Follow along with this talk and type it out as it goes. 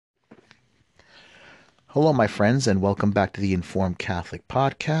Hello, my friends, and welcome back to the Informed Catholic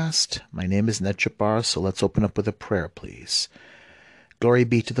Podcast. My name is Ned Chabar, so let's open up with a prayer, please. Glory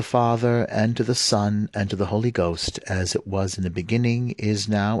be to the Father, and to the Son, and to the Holy Ghost, as it was in the beginning, is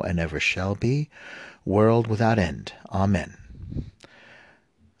now, and ever shall be, world without end. Amen.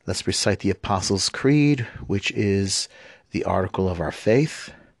 Let's recite the Apostles' Creed, which is the article of our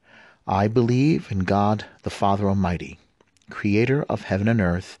faith. I believe in God, the Father Almighty, creator of heaven and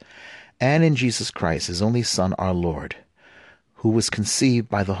earth, and in Jesus Christ, his only Son, our Lord, who was conceived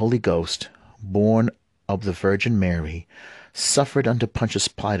by the Holy Ghost, born of the Virgin Mary, suffered under Pontius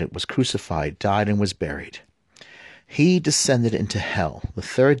Pilate, was crucified, died, and was buried. He descended into hell. The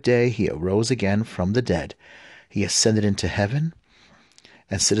third day he arose again from the dead. He ascended into heaven,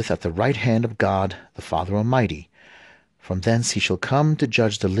 and sitteth at the right hand of God, the Father Almighty. From thence he shall come to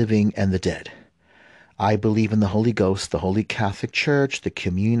judge the living and the dead. I believe in the Holy Ghost, the Holy Catholic Church, the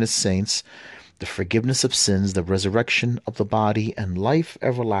communion of saints, the forgiveness of sins, the resurrection of the body, and life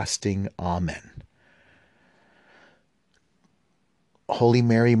everlasting. Amen. Holy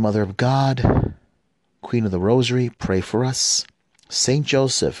Mary, Mother of God, Queen of the Rosary, pray for us. Saint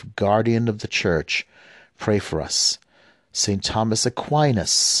Joseph, guardian of the Church, pray for us. Saint Thomas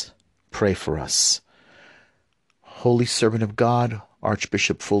Aquinas, pray for us. Holy Servant of God,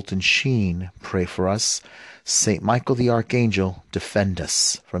 Archbishop Fulton Sheen, pray for us. Saint Michael the Archangel, defend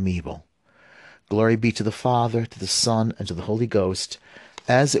us from evil. Glory be to the Father, to the Son, and to the Holy Ghost,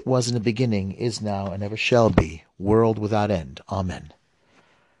 as it was in the beginning, is now, and ever shall be, world without end. Amen.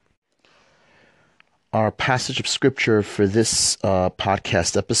 Our passage of Scripture for this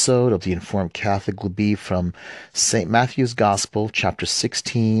podcast episode of the Informed Catholic will be from St. Matthew's Gospel, chapter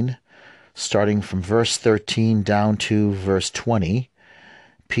 16, starting from verse 13 down to verse 20.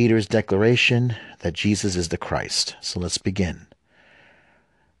 Peter's declaration that Jesus is the Christ. So let's begin.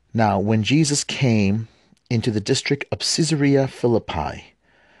 Now, when Jesus came into the district of Caesarea Philippi,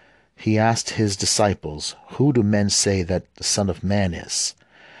 he asked his disciples, "Who do men say that the Son of Man is?"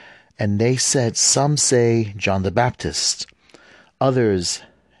 And they said, "Some say John the Baptist, others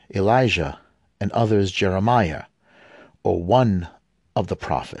Elijah, and others Jeremiah, or one of the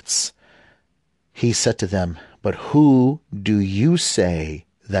prophets." He said to them, "But who do you say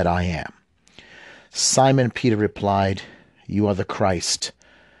that I am?" Simon Peter replied, "You are the Christ,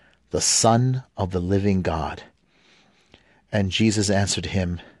 the Son of the living God." And Jesus answered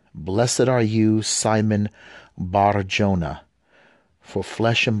him, "Blessed are you, Simon Bar-Jonah, for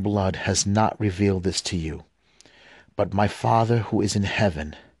flesh and blood has not revealed this to you, but my Father who is in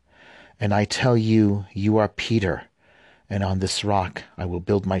heaven. And I tell you, you are Peter, and on this rock I will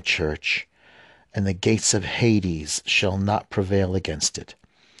build my church, and the gates of Hades shall not prevail against it.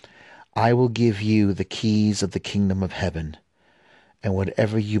 I will give you the keys of the kingdom of heaven, and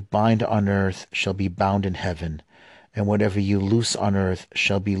whatever you bind on earth shall be bound in heaven, and whatever you loose on earth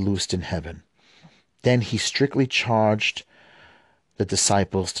shall be loosed in heaven." Then he strictly charged the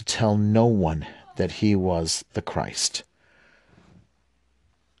disciples to tell no one that he was the Christ.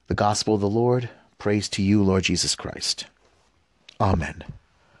 The Gospel of the Lord. Praise to you, Lord Jesus Christ. Amen.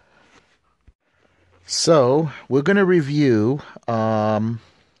 So, we're going to review,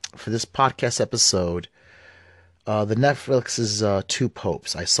 for this podcast episode, the Netflix's Two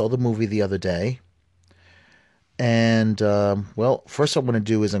Popes. I saw the movie the other day. And, first what I'm going to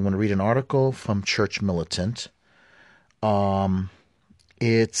do is I'm going to read an article from Church Militant.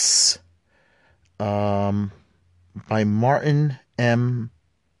 It's by Martin M.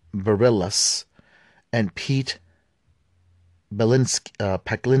 Barillas and Pete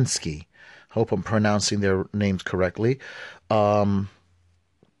Peklinski. Hope I'm pronouncing their names correctly.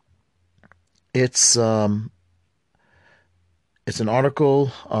 It's an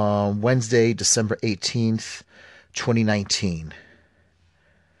article, Wednesday, December 18th, 2019.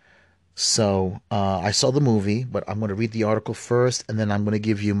 So I saw the movie, but I'm going to read the article first, and then I'm going to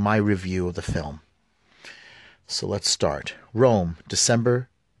give you my review of the film. So let's start. Rome, December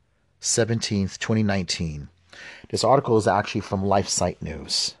 17th, 2019. This article is actually from LifeSite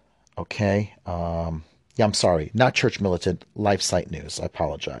News. Okay? I'm sorry. Not Church Militant, LifeSite News. I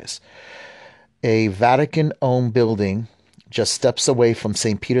apologize. A Vatican-owned building just steps away from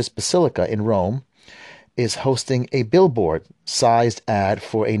St. Peter's Basilica in Rome is hosting a billboard-sized ad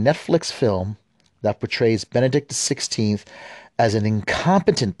for a Netflix film that portrays Benedict XVI as an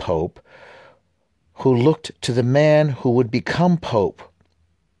incompetent pope who looked to the man who would become pope,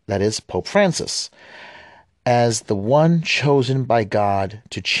 that is, Pope Francis, as the one chosen by God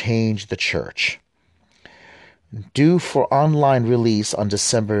to change the church. Due for online release on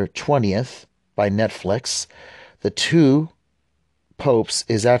December 20th by Netflix, the two popes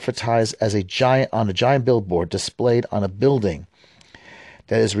is advertised as a giant billboard displayed on a building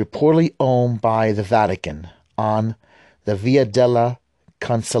that is reportedly owned by the Vatican on the Via della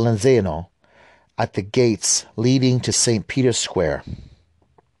Conciliazione at the gates leading to St. Peter's Square.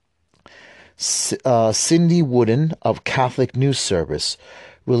 Cindy Wooden of Catholic News Service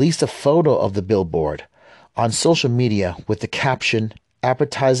released a photo of the billboard on social media with the caption,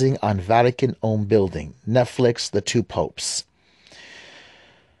 "Advertising on Vatican-owned building, Netflix, the two popes."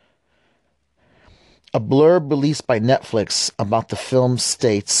 A blurb released by Netflix about the film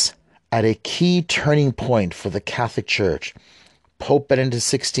states, "At a key turning point for the Catholic Church, Pope Benedict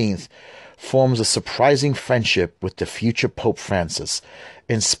XVI forms a surprising friendship with the future Pope Francis,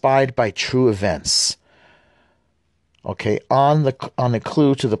 inspired by true events." Okay, on a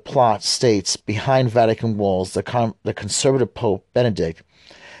clue to the plot states, behind Vatican walls, the conservative Pope Benedict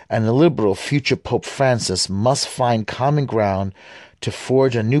and the liberal future Pope Francis must find common ground to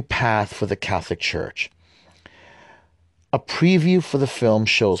forge a new path for the Catholic Church. A preview for the film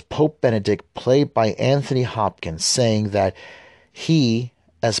shows Pope Benedict, played by Anthony Hopkins, saying that he,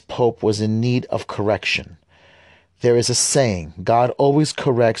 as Pope, was in need of correction. There is a saying, God always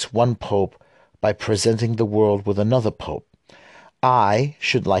corrects one Pope by presenting the world with another Pope. I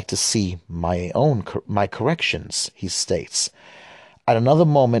should like to see my corrections, he states. At another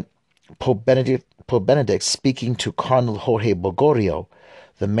moment, Pope Benedict, speaking to Cardinal Jorge Bergoglio,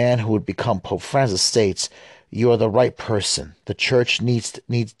 the man who would become Pope Francis, states, "You are the right person. The Church needs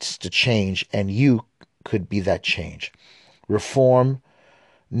to change, and you could be that change. Reform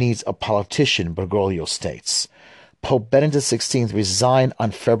needs a politician," Bergoglio states. Pope Benedict XVI resigned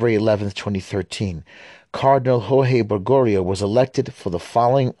on February 11, 2013. Cardinal Jorge Bergoglio was elected on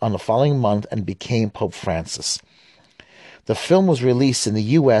the following month and became Pope Francis. The film was released in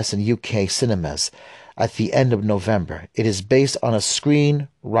the US and UK cinemas at the end of November. It is based on a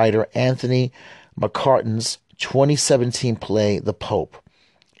screenwriter Anthony McCartan's 2017 play, The Pope.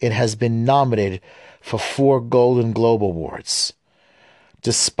 It has been nominated for 4 Golden Globe Awards.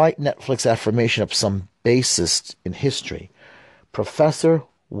 Despite Netflix's affirmation of some basis in history, Professor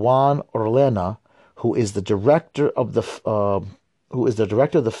Juan Orellana, who is the director of the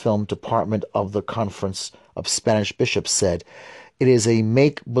film department of the Conference of Spanish Bishops, said, "It is a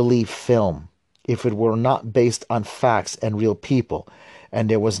make-believe film. If it were not based on facts and real people, and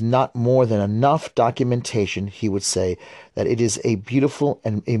there was not more than enough documentation, he would say that it is a beautiful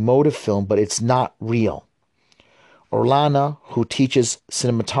and emotive film, but it's not real." Orellana, who teaches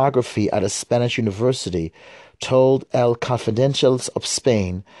cinematography at a Spanish university, told El Confidencial of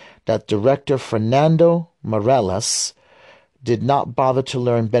Spain that director Fernando Meirelles did not bother to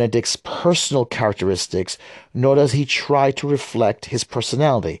learn Benedict's personal characteristics, nor does he try to reflect his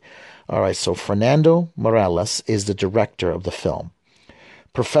personality. All right, so Fernando Meirelles is the director of the film.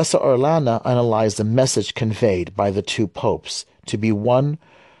 Professor Orellana analyzed the message conveyed by the two popes to be one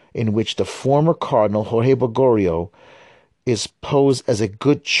in which the former Cardinal Jorge Bergoglio is posed as a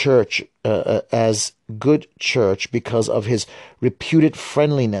good church, because of his reputed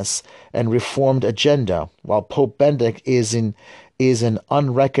friendliness and reformed agenda, while Pope Benedict is an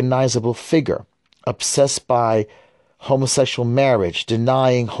unrecognizable figure, obsessed by homosexual marriage,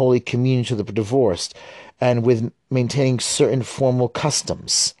 denying Holy Communion to the divorced, and with maintaining certain formal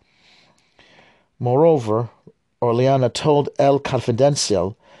customs. Moreover, Orellana told El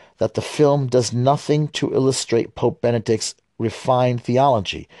Confidencial that the film does nothing to illustrate Pope Benedict's refined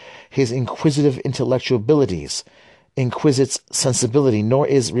theology, his inquisitive intellectual abilities, inquisitive sensibility, nor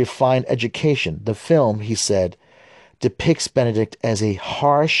his refined education. The film, he said, depicts Benedict as a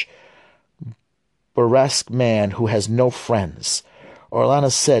harsh, burlesque man who has no friends.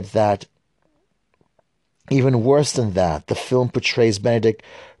 Orellana said that, even worse than that, the film portrays Benedict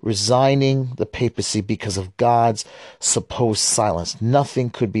resigning the papacy because of God's supposed silence. Nothing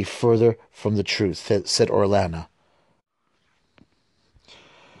could be further from the truth, said Orellana.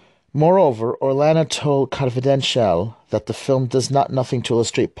 Moreover, Orellana told Confidencial that the film does nothing to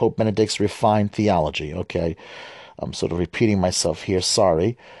illustrate Pope Benedict's refined theology. Okay, I'm sort of repeating myself here,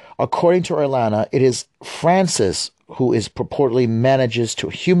 sorry. According to Orellana, it is Francis who purportedly manages to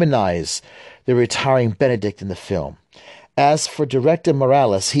humanize the retiring Benedict in the film. As for director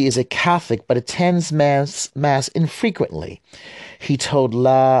Meirelles, he is a Catholic but attends Mass infrequently. He told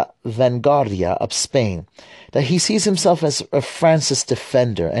La Vanguardia of Spain that he sees himself as a Francis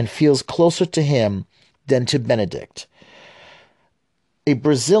defender and feels closer to him than to Benedict. A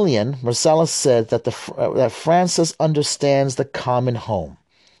Brazilian, Marcelo, said that Francis understands the common home,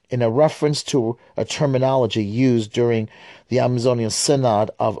 in a reference to a terminology used during the Amazonian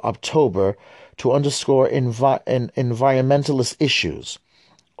Synod of October to underscore environmentalist issues.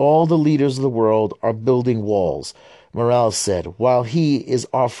 All the leaders of the world are building walls, Morales said, while he is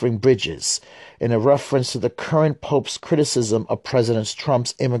offering bridges, in a reference to the current Pope's criticism of President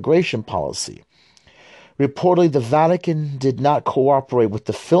Trump's immigration policy. Reportedly, the Vatican did not cooperate with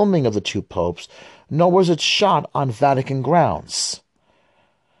the filming of the two popes, nor was it shot on Vatican grounds.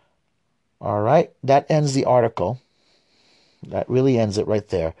 All right, that ends the article. That really ends it right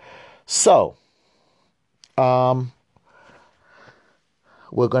there. So, we're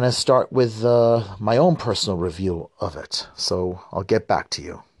going to start with my own personal review of it. So I'll get back to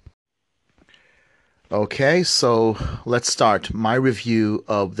you. Okay, so let's start my review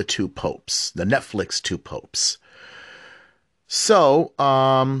of the two popes, the Netflix two popes. So,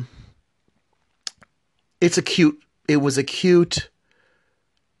 it was a cute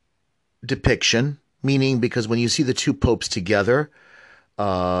depiction, meaning because when you see the two popes together,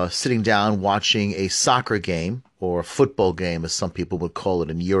 sitting down watching a soccer game, or a football game, as some people would call it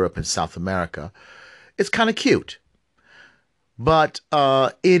in Europe and South America, it's kind of cute. But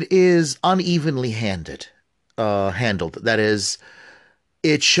it is unevenly handled. That is,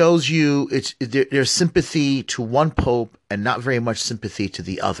 it shows you there's sympathy to one pope and not very much sympathy to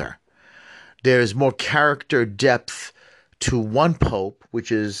the other. There's more character depth to one pope,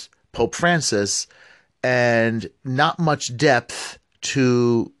 which is Pope Francis, and not much depth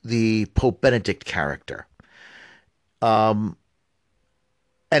to the Pope Benedict character.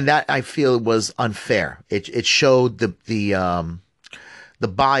 And that I feel was unfair. It showed the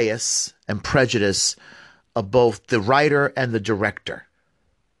bias and prejudice of both the writer and the director.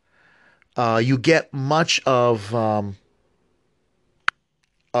 You get much of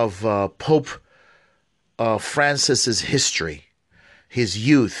Pope Francis's history, his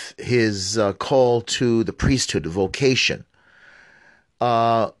youth, his call to the priesthood, vocation.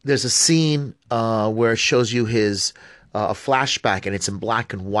 There's a scene where it shows you his a flashback, and it's in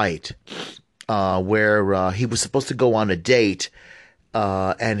black and white, where he was supposed to go on a date,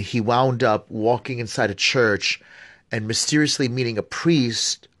 and he wound up walking inside a church and mysteriously meeting a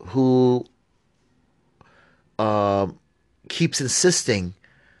priest who keeps insisting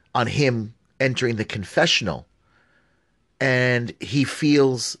on him entering the confessional. And he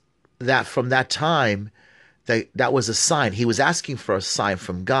feels that from that time, that was a sign. He was asking for a sign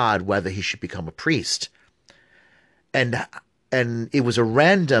from God whether he should become a priest. And it was a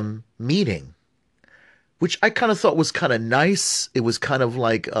random meeting, which I kind of thought was kind of nice. It was kind of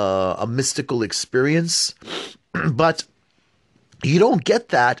like a mystical experience. But you don't get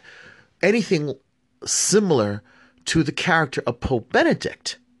that anything similar to the character of Pope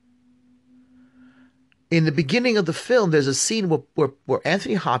Benedict. In the beginning of the film, there's a scene where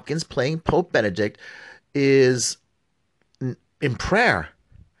Anthony Hopkins, playing Pope Benedict, is in prayer.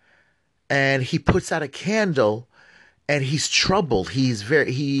 And he puts out a candle, and he's troubled.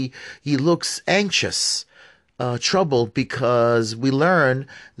 He looks anxious, troubled, because we learn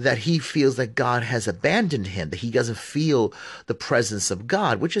that he feels that God has abandoned him, that he doesn't feel the presence of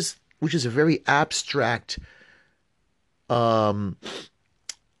God, which is a very abstract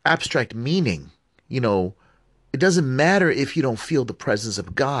meaning. You know, it doesn't matter if you don't feel the presence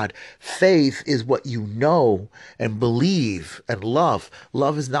of God. Faith is what you know and believe and love.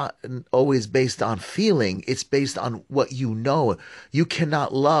 Love is not always based on feeling. It's based on what you know. You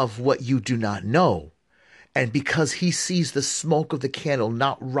cannot love what you do not know. And because he sees the smoke of the candle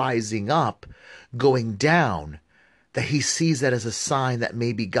not rising up, going down, that he sees that as a sign that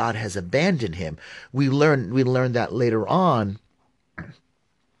maybe God has abandoned him. We learn that later on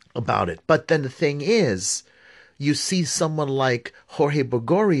about it. But then the thing is, you see someone like Jorge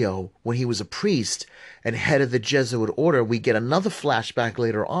Bergoglio when he was a priest and head of the Jesuit order. We get another flashback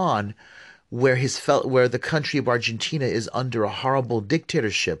later on where the country of Argentina is under a horrible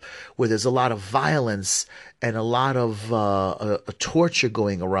dictatorship, where there's a lot of violence and a lot of a torture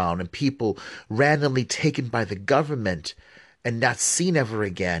going around, and people randomly taken by the government and not seen ever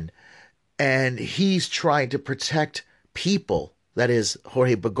again. And he's trying to protect people. That is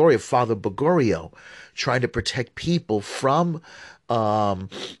Jorge Bergoglio, Father Bergoglio, trying to protect people from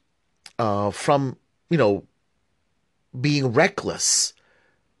being reckless.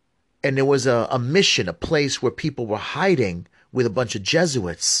 And there was a mission, a place where people were hiding with a bunch of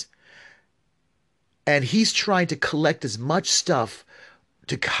Jesuits. And he's trying to collect as much stuff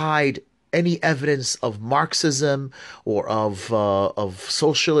to hide any evidence of Marxism or of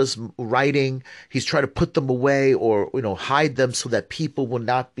socialist writing. He's trying to put them away or hide them so that people will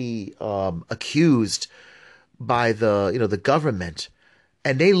not be accused by the government,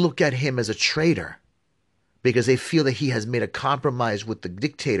 and they look at him as a traitor because they feel that he has made a compromise with the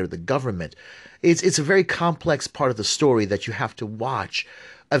dictator, the government. It's a very complex part of the story that you have to watch.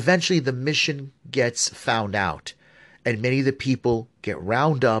 Eventually, the mission gets found out, and many of the people get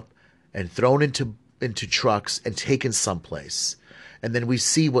round up and thrown into trucks and taken someplace. And then we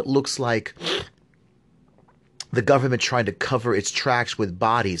see what looks like the government trying to cover its tracks with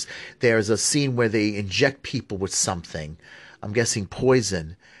bodies. There's a scene where they inject people with something, I'm guessing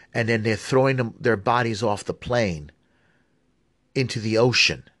poison, and then they're throwing their bodies off the plane into the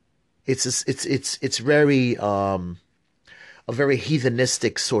ocean. It's very a very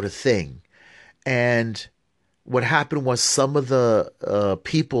heathenistic sort of thing. And what happened was some of the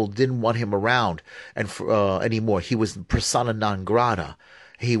people didn't want him around anymore. He was persona non grata.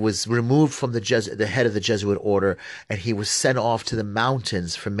 He was removed from the head of the Jesuit order, and he was sent off to the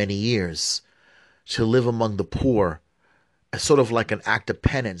mountains for many years to live among the poor, sort of like an act of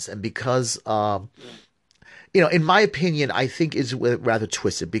penance. And because, in my opinion, I think is rather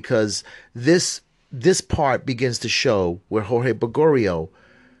twisted, because this part begins to show where Jorge Bergoglio,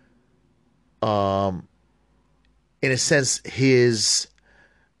 in a sense, as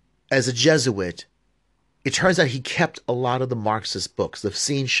a Jesuit, it turns out he kept a lot of the Marxist books. The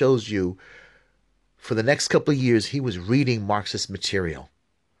scene shows you for the next couple of years he was reading Marxist material.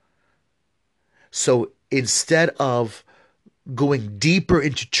 So instead of going deeper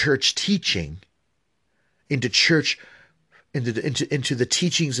into church teaching, into the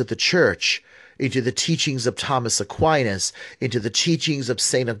teachings of the church, into the teachings of Thomas Aquinas, into the teachings of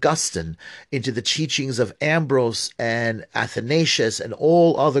St. Augustine, into the teachings of Ambrose and Athanasius and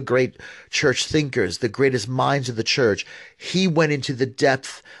all other great church thinkers, the greatest minds of the church, he went into the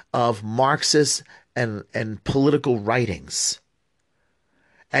depth of Marxist and political writings.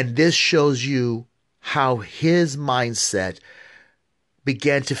 And this shows you how his mindset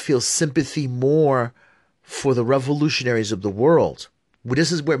began to feel sympathy more for the revolutionaries of the world.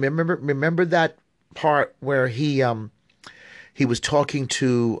 This is where, remember that part where he was talking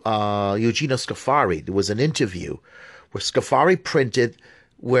to Eugenio Scafari. There was an interview where Scafari printed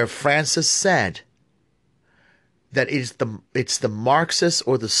where Francis said that it's the Marxists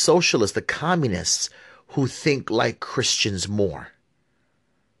or the socialists, the communists, who think like Christians more.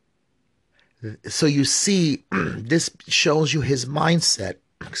 So you see, this shows you his mindset.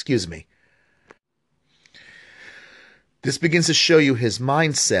 Excuse me. This begins to show you his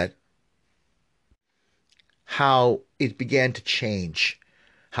mindset, how it began to change,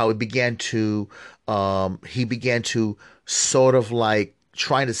 how it began to, he began to sort of like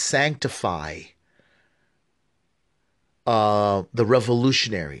trying to sanctify the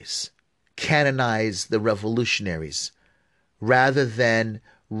revolutionaries, canonize the revolutionaries, rather than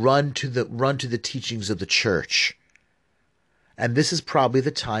run to the teachings of the church. And this is probably the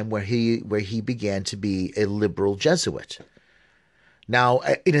time where he began to be a liberal Jesuit. Now,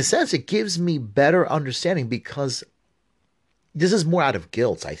 in a sense, it gives me better understanding, because this is more out of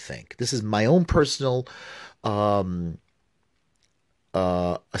guilt, I think. This is my own personal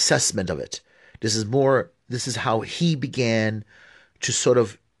assessment of it. This is how he began to sort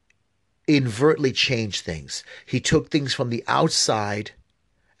of inadvertently change things. He took things from the outside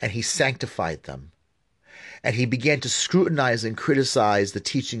and he sanctified them. And he began to scrutinize and criticize the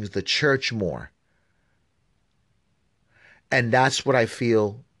teachings of the church more. And that's what I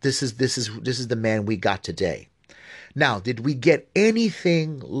feel. This is the man we got today. Now, did we get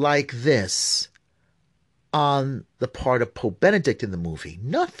anything like this on the part of Pope Benedict in the movie?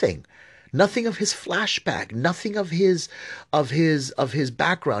 Nothing. Nothing of his flashback. Nothing of his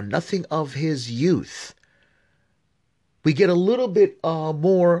background. Nothing of his youth. We get a little bit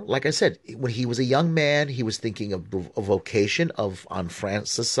more, like I said, when he was a young man, he was thinking of a vocation on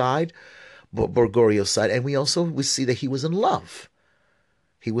Francis' side, Bergoglio's side, and we see that he was in love.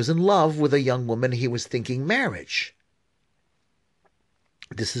 He was in love with a young woman. He was thinking marriage.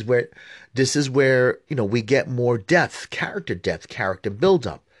 This is where we get more depth, character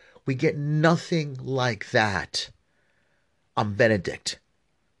buildup. We get nothing like that on Benedict.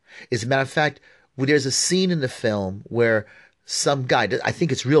 As a matter of fact, there's a scene in the film where some guy, I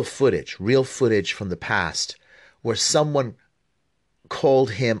think it's real footage from the past, where someone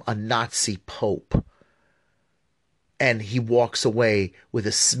called him a Nazi pope. And he walks away with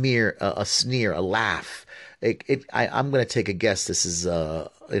a sneer, a laugh. I'm going to take a guess. This is,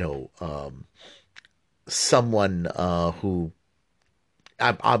 someone who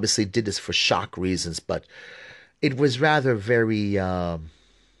obviously did this for shock reasons, but it was rather very,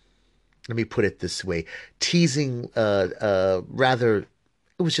 let me put it this way, teasing, rather,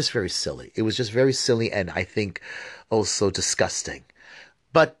 it was just very silly. It was just very silly, and I think also disgusting.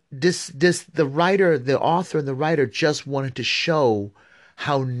 But the author and the writer just wanted to show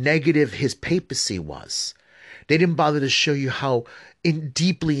how negative his papacy was. They didn't bother to show you how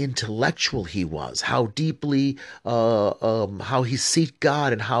deeply intellectual he was, how deeply, how he seeked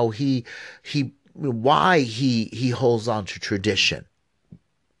God, and how why he holds on to tradition.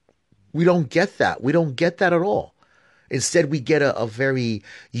 We don't get that. We don't get that at all. Instead, we get a very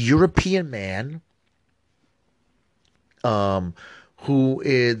European man, who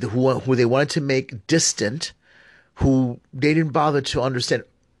they wanted to make distant, who they didn't bother to understand.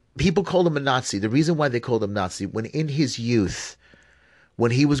 People called him a Nazi. The reason why they called him Nazi, when in his youth,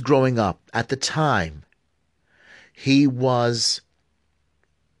 when he was growing up, at the time, he was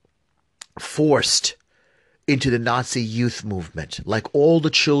forced into the Nazi youth movement. Like all the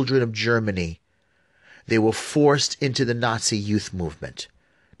children of Germany, they were forced into the Nazi youth movement.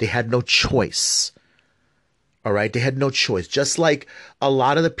 They had no choice. All right? They had no choice. Just like a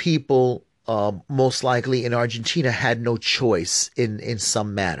lot of the people, most likely in Argentina, had no choice in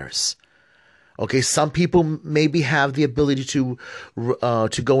some matters. Okay, some people maybe have the ability to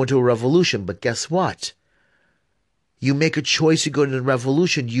go into a revolution, but guess what? You make a choice, you go into the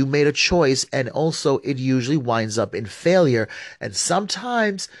revolution, you made a choice, and also it usually winds up in failure. And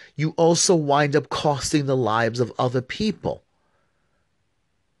sometimes you also wind up costing the lives of other people.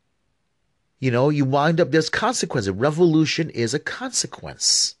 You know, you wind up, there's consequences. Revolution is a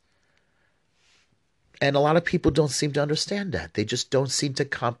consequence. And a lot of people don't seem to understand that. They just don't seem to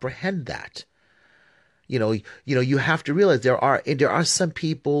comprehend that. You know, you have to realize there are some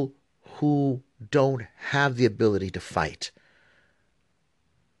people who don't have the ability to fight.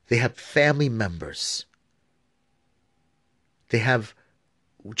 They have family members. They have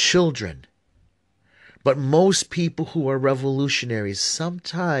children. But most people who are revolutionaries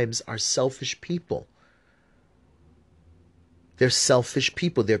sometimes are selfish people. They're selfish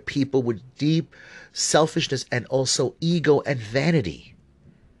people. They're people with deep selfishness and also ego and vanity.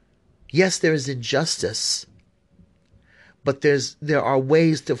 Yes, there is injustice, but there are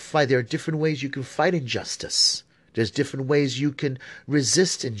ways to fight. There are different ways you can fight injustice. There's different ways you can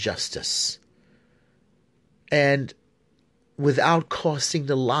resist injustice. And without costing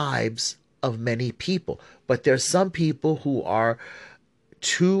the lives of many people. But there are some people who are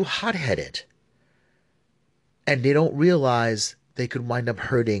too hot-headed, and they don't realize they could wind up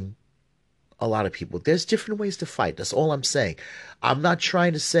hurting a lot of people. There's different ways to fight. That's all I'm saying. I'm not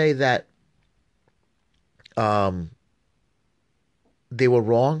trying to say that they were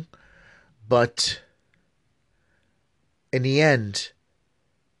wrong, but in the end,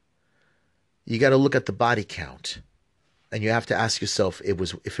 you got to look at the body count, and you have to ask yourself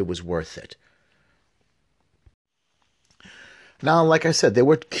if it was worth it. Now, like I said, there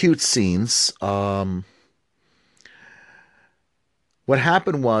were cute scenes. What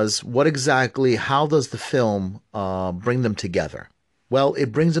happened was, how does the film bring them together? Well,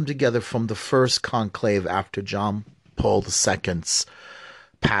 it brings them together from the first conclave after John Paul II's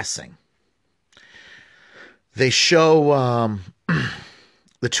passing. They show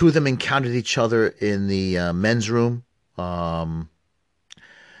the two of them encountered each other in the men's room. Jorge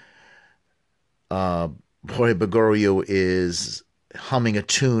Bergoglio is humming a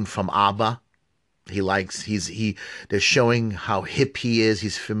tune from ABBA. They're showing how hip he is.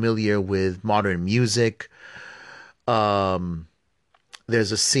 He's familiar with modern music.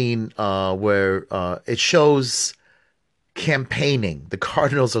 There's a scene where it shows campaigning. The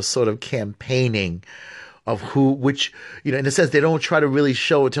Cardinals are sort of campaigning of which, in a sense, they don't try to really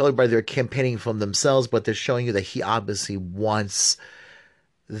tell everybody they're campaigning from themselves, but they're showing you that he obviously wants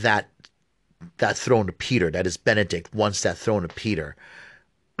that throne to Peter. That is, Benedict wants that throne to Peter.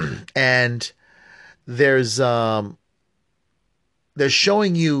 And they're showing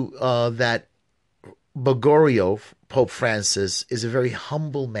you that Bergoglio, Pope Francis, is a very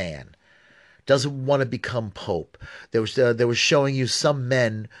humble man. Doesn't want to become Pope. They were showing you some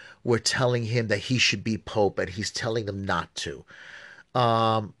men were telling him that he should be Pope, and he's telling them not to.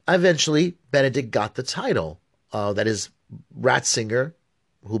 Eventually, Benedict got the title. That is, Ratzinger,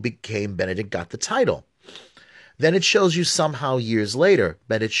 who became Benedict, got the title. Then it shows you somehow years later,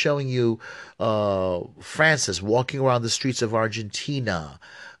 but it's showing you Francis walking around the streets of Argentina,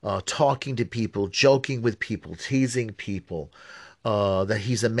 talking to people, joking with people, teasing people, that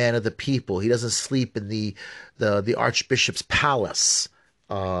he's a man of the people. He doesn't sleep in the Archbishop's palace,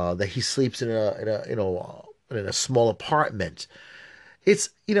 that he sleeps in a small apartment. It's,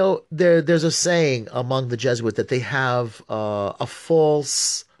 there's a saying among the Jesuits that they have a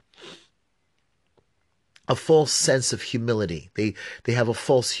false sense of humility. They have a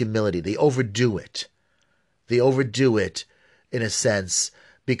false humility. They overdo it. In a sense,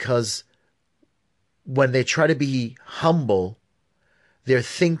 because when they try to be humble, their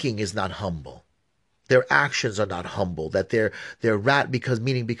thinking is not humble. Their actions are not humble. That they're because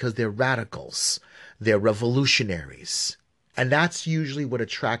they're radicals. They're revolutionaries. And that's usually what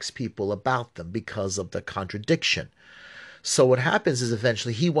attracts people about them, because of the contradiction. So what happens is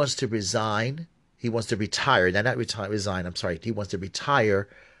eventually he wants to resign. He wants to retire. Now, not resign. I'm sorry. He wants to retire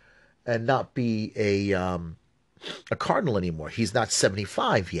and not be a cardinal anymore. He's not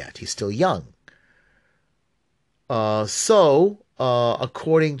 75 yet. He's still young.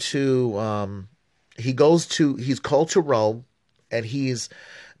 According to, he's called to Rome, and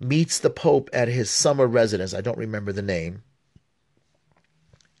meets the Pope at his summer residence. I don't remember the name.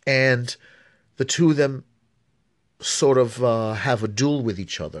 And the two of them sort of have a duel with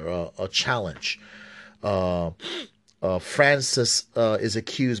each other, a challenge. Francis is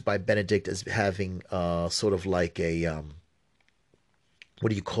accused by Benedict as having sort of like a, what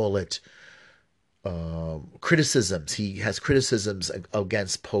do you call it? Criticisms. He has criticisms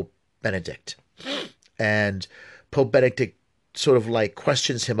against Pope Benedict. And Pope Benedict sort of like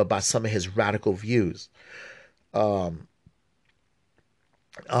questions him about some of his radical views on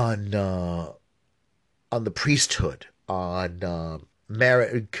the priesthood, on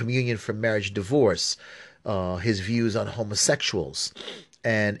communion for marriage, divorce, his views on homosexuals.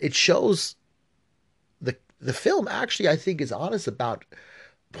 And it shows the film actually, I think, is honest about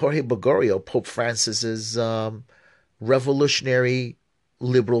Jorge Bergoglio, Pope Francis's revolutionary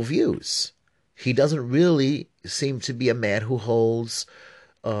liberal views. He doesn't really seem to be a man who holds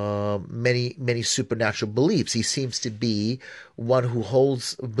many supernatural beliefs. He seems to be one who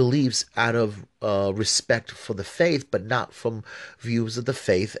holds beliefs out of respect for the faith, but not from views of the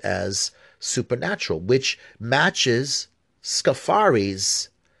faith as supernatural, which matches Scafari's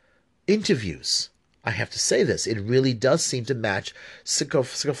interviews. I have to say this. It really does seem to match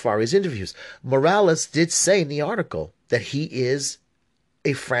Scafari's interviews. Morales did say in the article that he is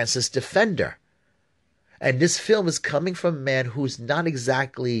a Francis defender. And this film is coming from a man who's not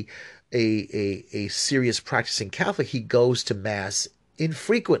exactly a serious practicing Catholic. He goes to Mass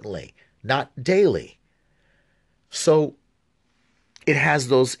infrequently, not daily. So it has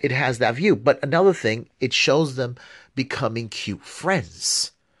that view. But another thing, it shows them becoming cute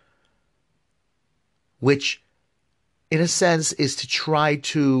friends, which in a sense is to try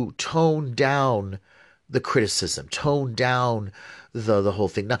to tone down the criticism, tone down the whole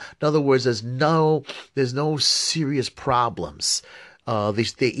thing. Now, in other words, there's no serious problems. They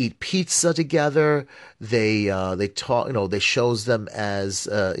eat pizza together. They talk. They shows them as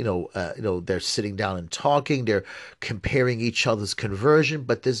they're sitting down and talking. They're comparing each other's conversion,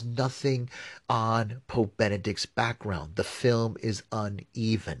 but there's nothing on Pope Benedict's background. The film is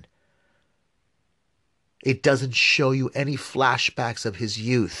uneven. It doesn't show you any flashbacks of his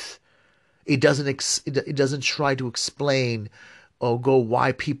youth. It doesn't try to explain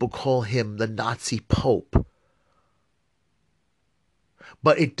why people call him the Nazi Pope.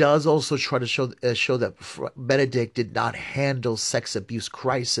 But it does also try to show that Benedict did not handle sex abuse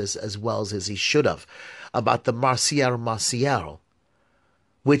crisis as well as he should have. About the Marcial,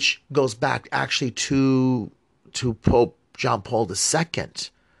 which goes back actually to Pope John Paul II.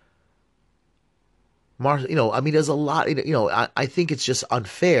 There's a lot. I think it's just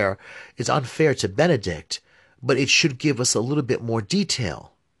unfair. It's unfair to Benedict, but it should give us a little bit more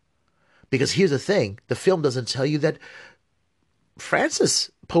detail. Because here's the thing: the film doesn't tell you that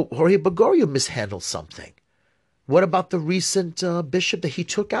Pope Jorge Bergoglio mishandled something. What about the recent bishop that he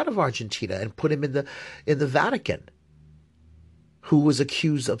took out of Argentina and put him in the Vatican, who was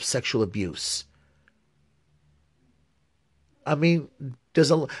accused of sexual abuse? I mean,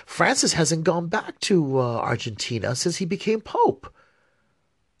 Francis hasn't gone back to Argentina since he became Pope.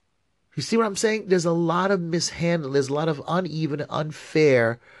 You see what I'm saying? There's a lot of mishandling. There's a lot of uneven,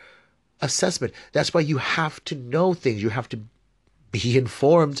 unfair assessment. That's why you have to know things. You have to be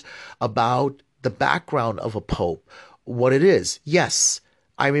informed about the background of a pope, what it is. Yes,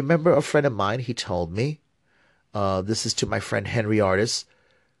 I remember a friend of mine, he told me, this is to my friend Henry Artis,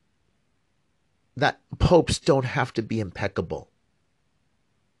 that popes don't have to be impeccable.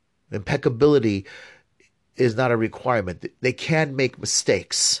 Impeccability is not a requirement. They can make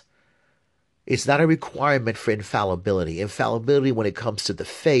mistakes. It's not a requirement for infallibility. Infallibility when it comes to the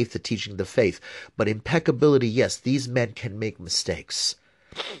faith, the teaching of the faith. But impeccability, yes, these men can make mistakes.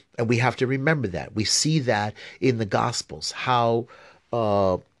 And we have to remember that. We see that in the Gospels, how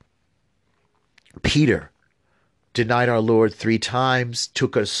Peter denied our Lord 3 times,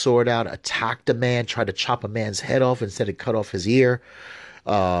 took a sword out, attacked a man, tried to chop a man's head off, instead of cut off his ear.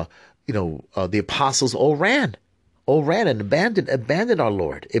 The apostles all ran. all ran and abandoned our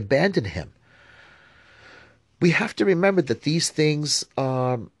Lord, abandoned him. We have to remember that these things,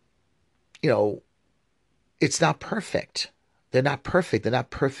 you know, it's not perfect. They're not perfect. They're not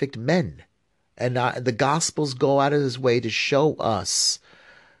perfect men. And the Gospels go out of his way to show us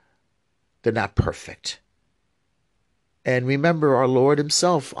they're not perfect. And remember our Lord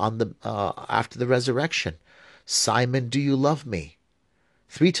himself on the after the resurrection. Simon, do you love me?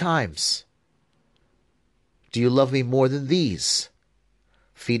 3 times. Do you love me more than these?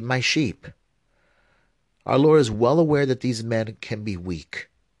 Feed my sheep. Our Lord is well aware that these men can be weak.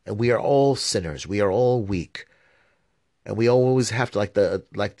 And we are all sinners. We are all weak. And we always have to,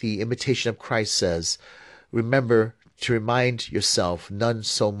 like the imitation of Christ says, remember to remind yourself, none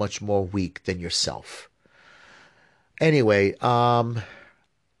so much more weak than yourself. Anyway, I'm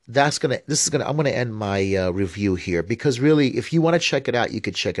gonna end my review here, because really, if you want to check it out, you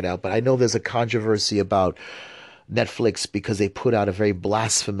could check it out. But I know there's a controversy about Netflix because they put out a very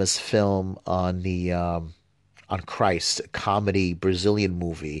blasphemous film on Christ, a comedy Brazilian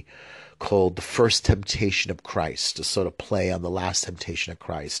movie called The First Temptation of Christ, to sort of play on the Last Temptation of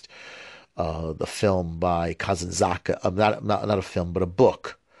Christ. The film by Kazanzaka, not a film, but a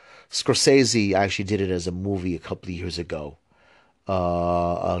book. Scorsese actually did it as a movie a couple of years ago,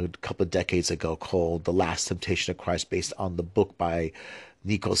 a couple of decades ago, called The Last Temptation of Christ, based on the book by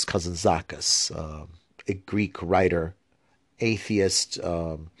Nikos Kazantzakis, a Greek writer, atheist,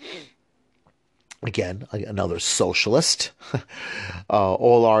 again, another socialist.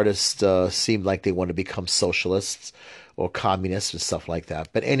 All artists seem like they want to become socialists or communists and stuff like that.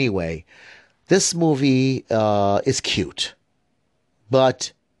 But anyway, this movie is cute,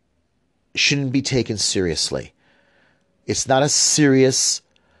 but shouldn't be taken seriously. It's not a serious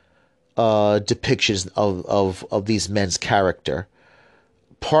depiction of these men's character.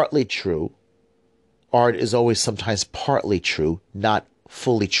 Partly true. Art is always sometimes partly true, not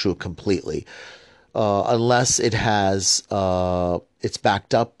fully true completely. Unless it has, it's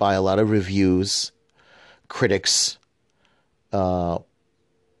backed up by a lot of reviews, critics.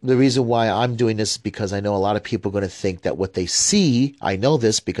 The reason why I'm doing this is because I know a lot of people are going to think that what they see, I know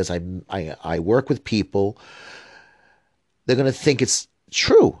this because I work with people, they're going to think it's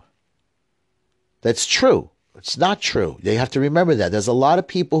true. That's true. It's not true. They have to remember that. There's a lot of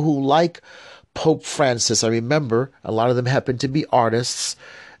people who like Pope Francis. I remember a lot of them happen to be artists,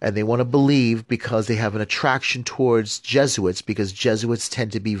 and they want to believe because they have an attraction towards Jesuits, because Jesuits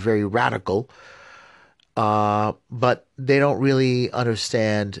tend to be very radical. But they don't really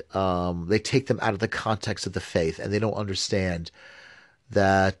understand. They take them out of the context of the faith, and they don't understand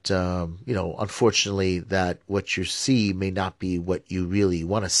that, unfortunately, that what you see may not be what you really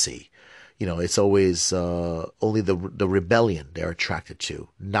want to see. It's always only the rebellion they're attracted to,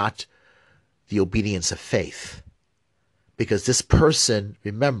 not the obedience of faith. Because this person,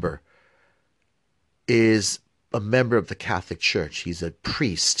 remember, is a member of the Catholic Church. He's a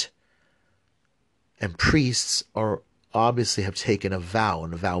priest. And priests are obviously have taken a vow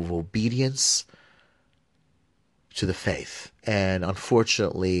of obedience to the faith. And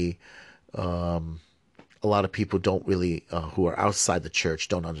unfortunately, a lot of people don't really, who are outside the church,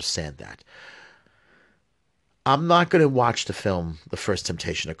 don't understand that. I'm not going to watch the film, The First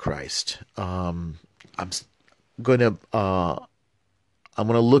Temptation of Christ. I'm going to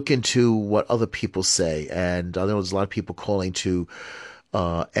look into what other people say, and I know there's a lot of people calling to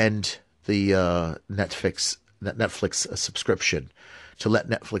end the Netflix subscription, to let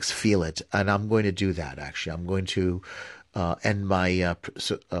Netflix feel it, and I'm going to do that. Actually, I'm going to end my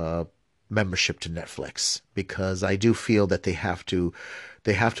membership to Netflix, because I do feel that they have to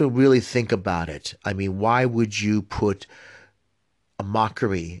really think about it. I mean, why would you put a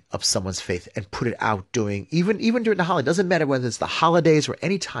mockery of someone's faith and put it out during even during the holiday? It doesn't matter whether it's the holidays or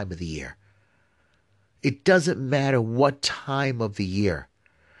any time of the year. It doesn't matter what time of the year.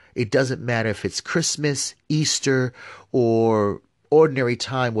 It doesn't matter if it's Christmas, Easter, or ordinary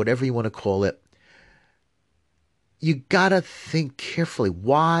time, whatever you want to call it. You gotta think carefully.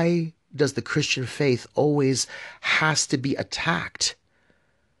 Why does the Christian faith always has to be attacked?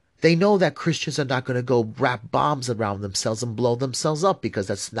 They know that Christians are not going to go wrap bombs around themselves and blow themselves up, because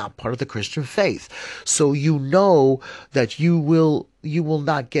that's not part of the Christian faith. So you know that you will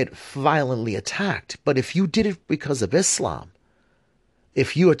not get violently attacked. But if you did it because of Islam,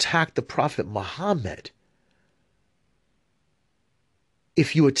 if you attacked the Prophet Muhammad,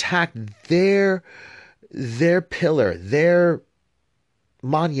 if you attacked their pillar, their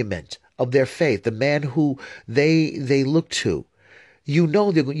monument of their faith, the man who they look to, you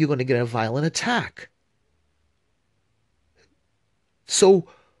know that you're going to get a violent attack. So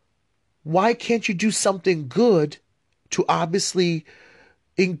why can't you do something good to obviously,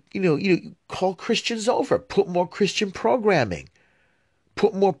 call Christians over, put more Christian programming,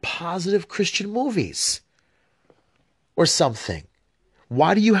 put more positive Christian movies or something.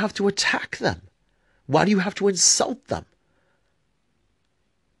 Why do you have to attack them? Why do you have to insult them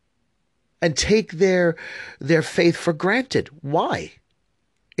and take their faith for granted? Why?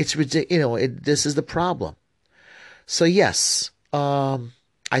 It's ridiculous. This is the problem. So yes,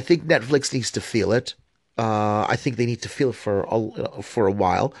 I think Netflix needs to feel it. I think they need to feel it for a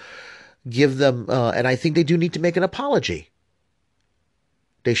while. Give them, and I think they do need to make an apology.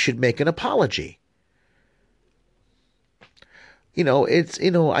 They should make an apology.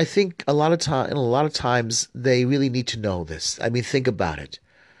 I think a lot of times they really need to know this. I mean, think about it.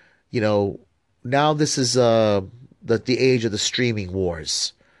 Now this is the age of the streaming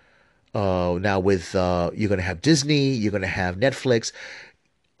wars. Now with you're going to have Disney, you're going to have Netflix.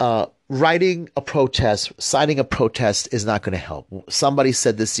 Writing a protest, signing a protest is not going to help. Somebody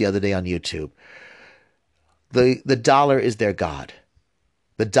said this the other day on YouTube. The dollar is their God.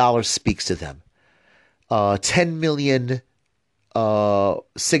 The dollar speaks to them. 10 million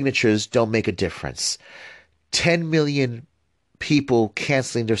signatures don't make a difference. 10 million people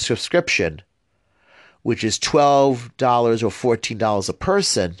canceling their subscription, which is $12 or $14 a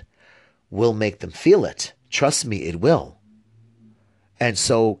person, will make them feel it. Trust me, it will. And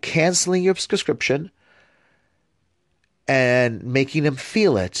so canceling your subscription and making them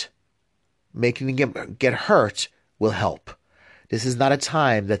feel it, making them get hurt, will help. This is not a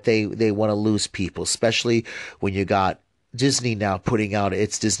time that they want to lose people, especially when you got Disney now putting out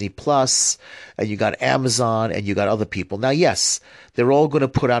its Disney Plus, and you got Amazon, and you got other people. Now, yes, they're all going to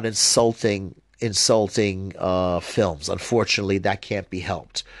put out insulting films. Unfortunately, that can't be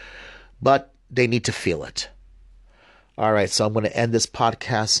helped. But they need to feel it. All right, so I'm going to end this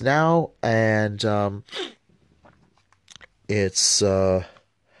podcast now, and we're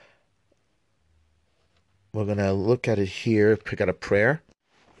going to look at it here, pick out a prayer.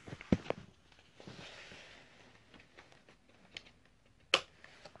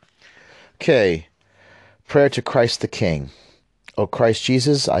 Okay, prayer to Christ the King. O Christ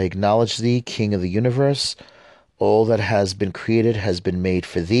Jesus, I acknowledge thee, King of the universe. All that has been created has been made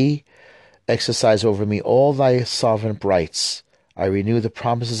for thee. Exercise over me all thy sovereign rights. I renew the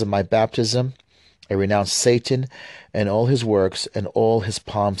promises of my baptism. I renounce Satan and all his works and all his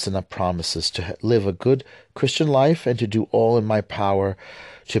pomps and promises, to live a good Christian life and to do all in my power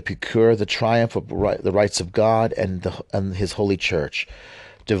to procure the triumph of the rights of God and his holy church.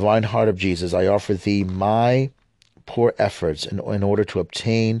 Divine Heart of Jesus, I offer thee my poor efforts in order to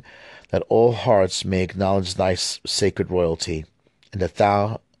obtain that all hearts may acknowledge thy sacred royalty, and that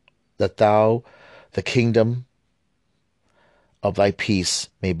thou, the kingdom of thy peace,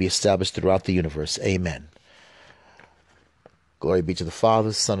 may be established throughout the universe. Amen. Glory be to the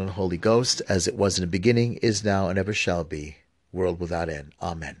Father, Son, and Holy Ghost, as it was in the beginning, is now, and ever shall be, world without end.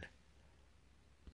 Amen.